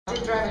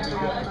drive a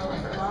Toyota Corolla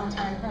for a long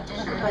time,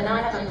 but now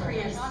I have a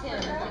Prius.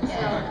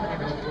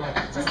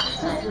 So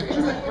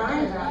just like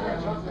rhymes around it.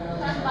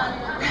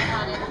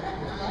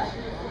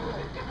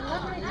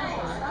 Nice.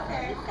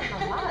 Okay.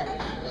 A lot.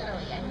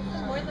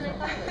 More than I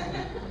thought it would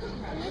be.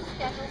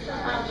 This is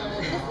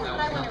what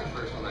I want to.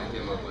 First one I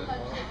came up with.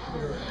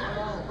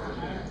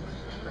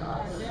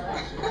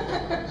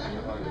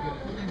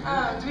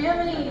 Do we have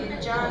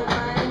any John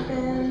Prine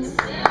fans?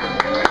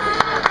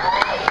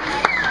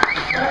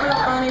 What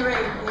about Bonnie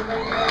Raitt?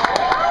 Anybody know?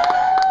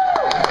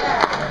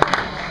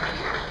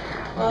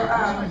 Well,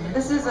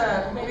 this is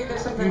a, maybe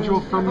there's something. Angel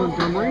from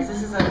Montgomery?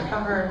 This is a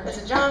cover, it's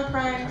a John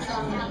Prine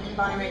song that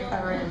Bonnie Raitt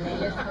covered and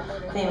made it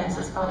famous.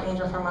 It's called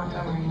Angel from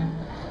Montgomery.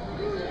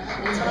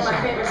 It's one of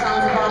my favorite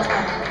songs of all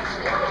time.